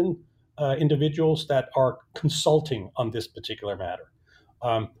civilian individuals that are consulting on this particular matter.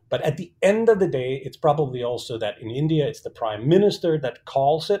 But at the end of the day, it's probably also that in India, it's the prime minister that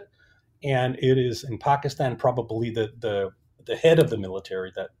calls it, and it is in Pakistan probably the head of the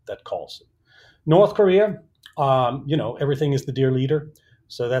military that calls it. North Korea, everything is the dear leader,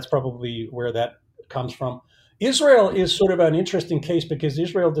 so that's probably where that comes from. Israel is sort of an interesting case because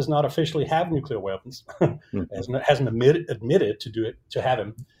Israel does not officially have nuclear weapons, hasn't admitted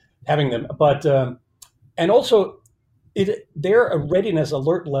to having them, but and also their readiness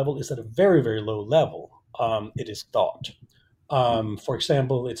alert level is at a very, very low level. It is thought. For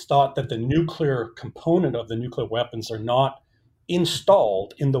example, it's thought that the nuclear component of the nuclear weapons are not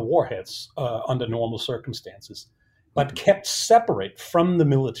installed in the warheads under normal circumstances, but kept separate from the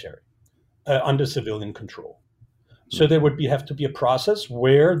military under civilian control. So there would have to be a process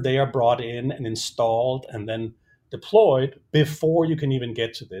where they are brought in and installed and then deployed before you can even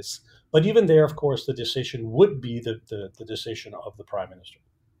get to this. But even there, of course, the decision would be the decision of the prime minister.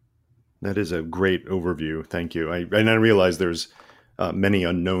 That is a great overview. Thank you. I realize there's many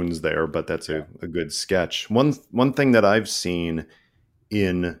unknowns there, but that's a good sketch. One thing that I've seen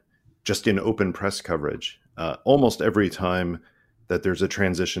in open press coverage, almost every time that there's a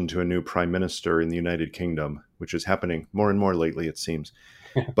transition to a new prime minister in the United Kingdom, which is happening more and more lately, it seems.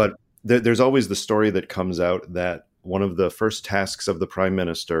 But there's always the story that comes out that one of the first tasks of the prime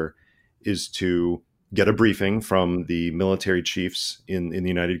minister is to get a briefing from the military chiefs in the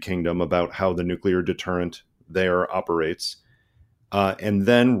United Kingdom about how the nuclear deterrent there operates, and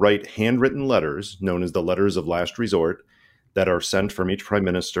then write handwritten letters known as the letters of last resort that are sent from each prime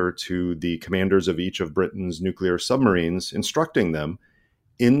minister to the commanders of each of Britain's nuclear submarines, instructing them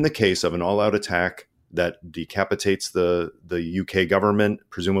in the case of an all-out attack that decapitates the UK government,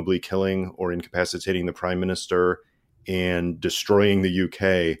 presumably killing or incapacitating the prime minister and destroying the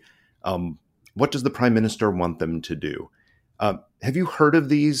UK. What does the prime minister want them to do? Have you heard of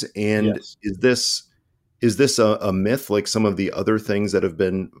these? And yes. Is this a myth, like some of the other things that have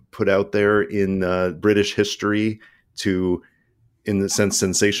been put out there in British history to, in the sense,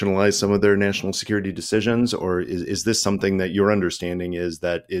 sensationalize some of their national security decisions? Or is this something that your understanding is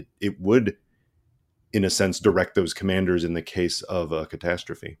that it would, in a sense, direct those commanders in the case of a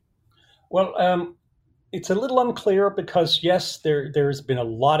catastrophe? Well, it's a little unclear because, yes, there's been a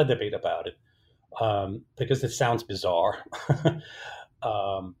lot of debate about it because it sounds bizarre.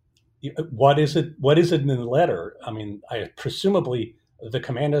 What is it? What is it in the letter? I mean, presumably the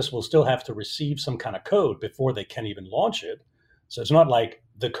commanders will still have to receive some kind of code before they can even launch it. So it's not like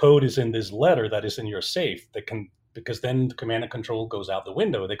the code is in this letter that is in your safe because then the command and control goes out the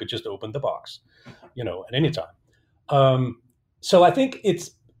window. They could just open the box, at any time. So I think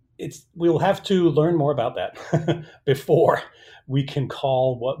we'll have to learn more about that before we can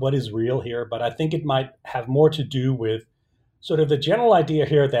call what is real here. But I think it might have more to do with sort of the general idea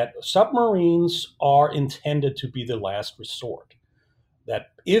here that submarines are intended to be the last resort.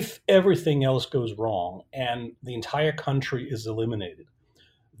 That if everything else goes wrong and the entire country is eliminated,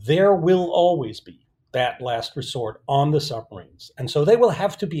 there will always be that last resort on the submarines. And so they will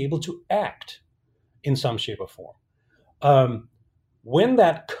have to be able to act in some shape or form. When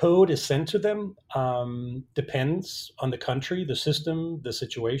that code is sent to them depends on the country, the system, the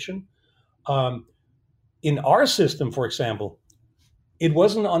situation. In our system, for example, it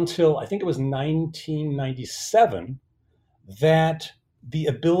wasn't until I think it was 1997 that the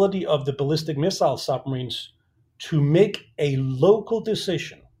ability of the ballistic missile submarines to make a local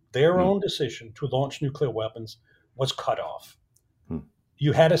decision, their own decision to launch nuclear weapons, was cut off.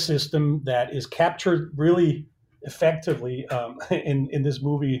 You had a system that is captured really effectively in this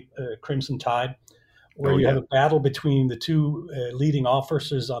movie, Crimson Tide, where you have a battle between the two leading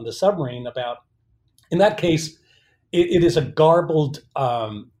officers on the submarine about, in that case, it is a garbled,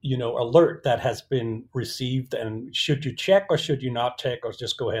 alert that has been received, and should you check or should you not check or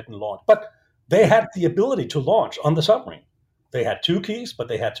just go ahead and launch? But they had the ability to launch on the submarine. They had two keys, but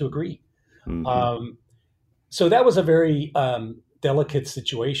they had to agree. Mm-hmm. So that was a very delicate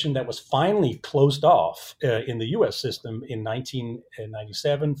situation that was finally closed off in the U.S. system in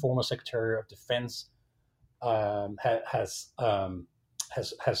 1997. Former Secretary of Defense has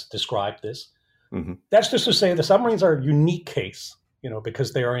described this. Mm-hmm. That's just to say the submarines are a unique case,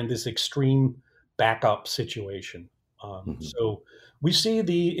 because they are in this extreme backup situation. So we see in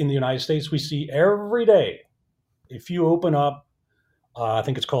the United States, we see every day, if you open up, I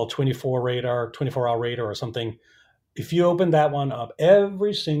think it's called 24-hour radar or something. If you open that one up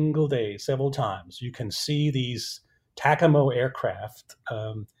every single day, several times, you can see these TACAMO aircraft,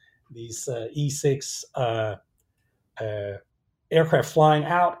 these E-6 aircraft flying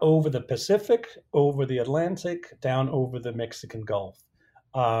out over the Pacific, over the Atlantic, down over the Mexican Gulf.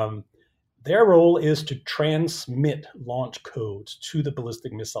 Their role is to transmit launch codes to the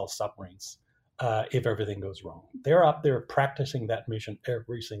ballistic missile submarines if everything goes wrong. They're up there practicing that mission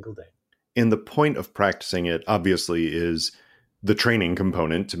every single day. And the point of practicing it, obviously, is the training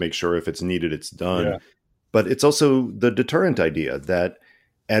component to make sure if it's needed, it's done. Yeah. But it's also the deterrent idea that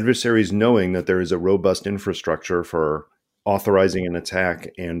adversaries, knowing that there is a robust infrastructure for authorizing an attack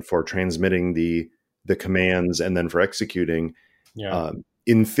and for transmitting the commands and then for executing,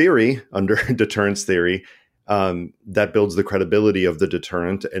 in theory, under deterrence theory, that builds the credibility of the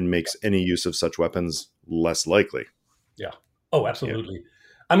deterrent and makes any use of such weapons less likely. Yeah. Oh, absolutely. Yeah.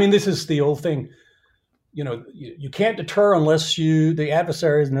 I mean, this is the old thing. You can't deter unless the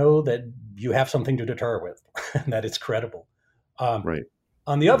adversaries know that you have something to deter with, and that it's credible. Right.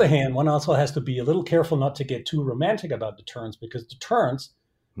 On the other hand, one also has to be a little careful not to get too romantic about deterrence, because deterrence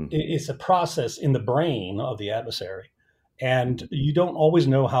is a process in the brain of the adversary. And you don't always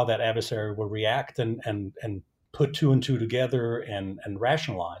know how that adversary will react and put two and two together and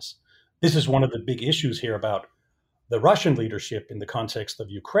rationalize. This is one of the big issues here about the Russian leadership in the context of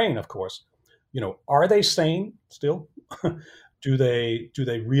Ukraine, of course. Are they sane still? Do they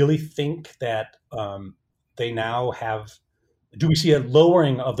really think that they now have? Do we see a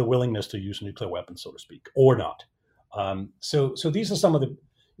lowering of the willingness to use nuclear weapons, so to speak, or not? So these are some of the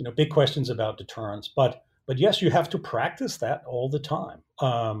big questions about deterrence. But yes, you have to practice that all the time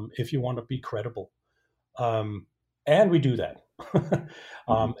if you want to be credible, and we do that.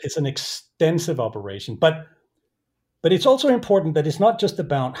 It's an extensive operation, but it's also important that it's not just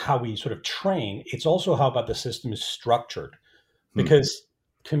about how we sort of train. It's also how about the system is structured, because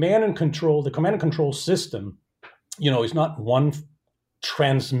the command and control system, is not one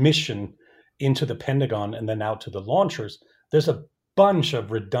transmission into the Pentagon and then out to the launchers. There's a bunch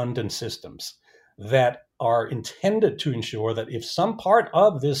of redundant systems that are intended to ensure that if some part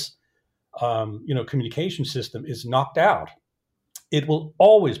of this, communication system is knocked out, it will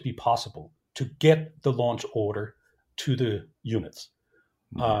always be possible to get the launch order to the units.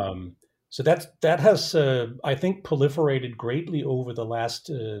 So that has, I think, proliferated greatly over the last,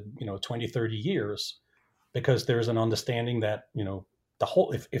 20, 30 years, because there's an understanding that, the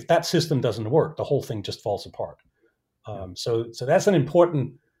whole, if that system doesn't work, the whole thing just falls apart. So that's an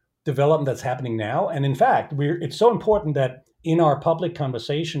important development that's happening now. And in fact, it's so important that in our public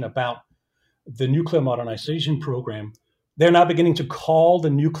conversation about the nuclear modernization program, they're now beginning to call the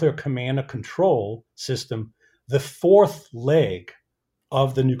nuclear command and control system the fourth leg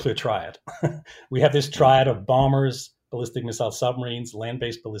of the nuclear triad. We have this triad of bombers, ballistic missile submarines,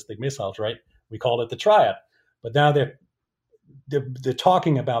 land-based ballistic missiles, right? We call it the triad. But now they're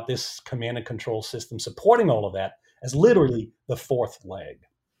talking about this command and control system supporting all of that as literally the fourth leg.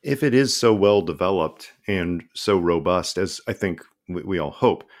 If it is so well developed and so robust, as I think we all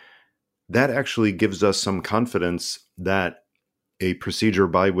hope, that actually gives us some confidence that a procedure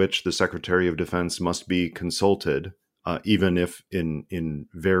by which the Secretary of Defense must be consulted, even if in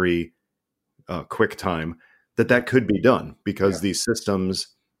very quick time, that could be done, because these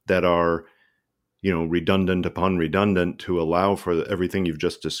systems that are, redundant upon redundant to allow for everything you've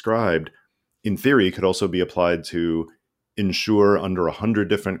just described, in theory, could also be applied to ensure under 100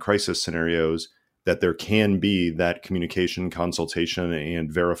 different crisis scenarios that there can be that communication, consultation,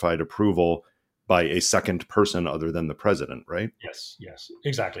 and verified approval by a second person other than the president, right? Yes,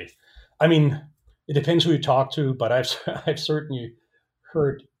 exactly. I mean, it depends who you talk to, but I've certainly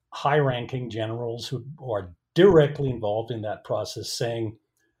heard high-ranking generals who are directly involved in that process saying,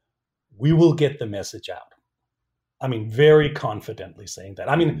 we will get the message out. I mean, very confidently saying that.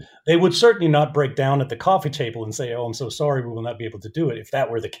 I mean, they would certainly not break down at the coffee table and say, oh, I'm so sorry, we will not be able to do it, if that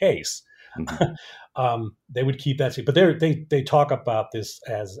were the case. Mm-hmm. They would keep that secret. But they talk about this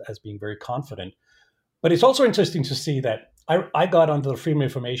as being very confident. But it's also interesting to see that I got under the Freedom of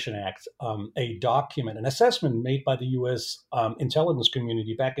Information Act a document, an assessment made by the U.S. Intelligence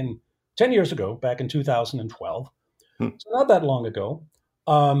community back in 10 years ago, back in 2012, so not that long ago,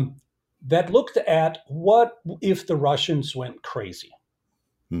 that looked at what if the Russians went crazy?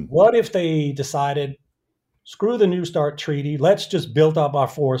 What if they decided, screw the New START treaty, let's just build up our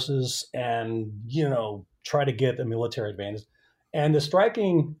forces and, try to get a military advantage. And the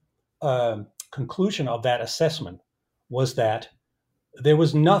striking conclusion of that assessment was that there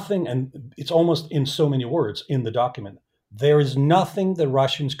was nothing, and it's almost in so many words in the document, there is nothing the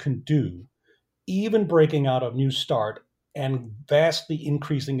Russians can do, even breaking out of New START and vastly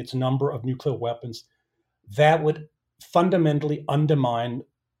increasing its number of nuclear weapons, that would fundamentally undermine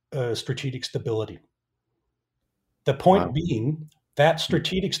strategic stability. The point being that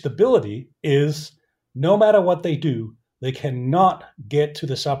strategic stability is no matter what they do, they cannot get to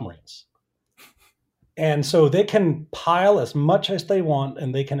the submarines. And so they can pile as much as they want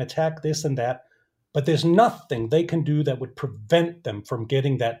and they can attack this and that, but there's nothing they can do that would prevent them from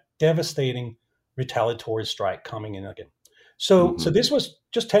getting that devastating retaliatory strike coming in again. So this was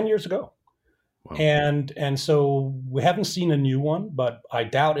just 10 years ago. Wow. And so we haven't seen a new one, but I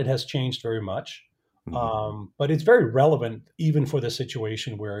doubt it has changed very much. But it's very relevant even for the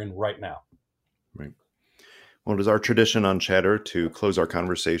situation we're in right now. Right. Well, it is our tradition on Chatter to close our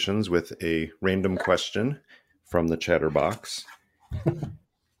conversations with a random question from the Chatter box.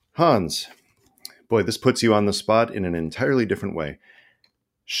 Hans, boy, this puts you on the spot in an entirely different way.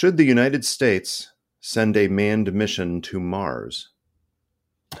 Should the United States send a manned mission to Mars?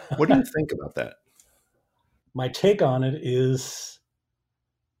 What do you think about that? My take on it is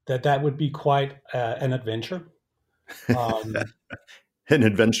that would be quite an adventure. An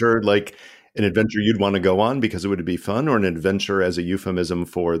adventure like an adventure you'd want to go on because it would be fun, or an adventure as a euphemism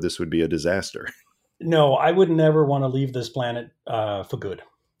for this would be a disaster? No, I would never want to leave this planet for good.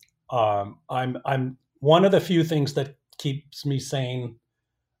 I'm one of the few things that keeps me sane,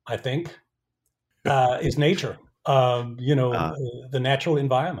 I think, is nature, the natural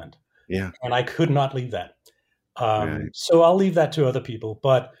environment. Yeah. And I could not leave that. So I'll leave that to other people.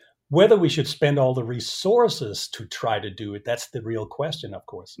 But whether we should spend all the resources to try to do it, that's the real question, of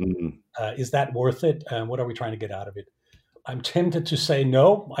course. Is that worth it? What are we trying to get out of it? I'm tempted to say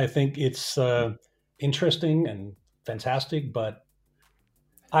no. I think it's interesting and fantastic, but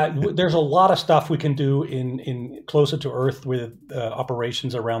there's a lot of stuff we can do in closer to Earth with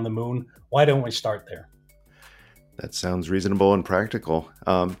operations around the moon. Why don't we start there? That sounds reasonable and practical.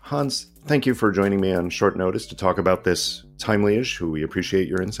 Hans, thank you for joining me on short notice to talk about this timely issue. We appreciate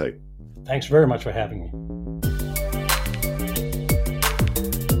your insight. Thanks very much for having me.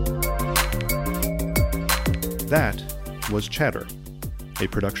 That was Chatter, a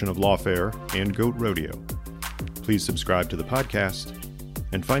production of Lawfare and Goat Rodeo. Please subscribe to the podcast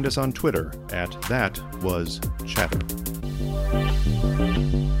and find us on Twitter at ThatWasChatter.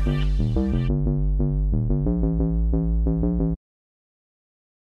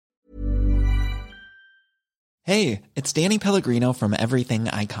 Hey, it's Danny Pellegrino from Everything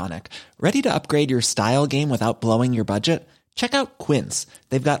Iconic. Ready to upgrade your style game without blowing your budget? Check out Quince.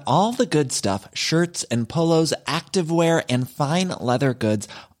 They've got all the good stuff, shirts and polos, activewear, and fine leather goods,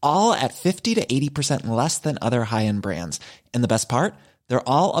 all at 50 to 80% less than other high-end brands. And the best part? They're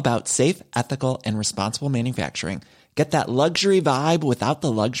all about safe, ethical, and responsible manufacturing. Get that luxury vibe without the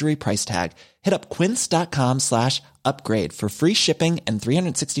luxury price tag. Hit up quince.com/upgrade for free shipping and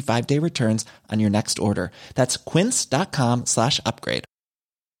 365-day returns on your next order. That's quince.com/upgrade.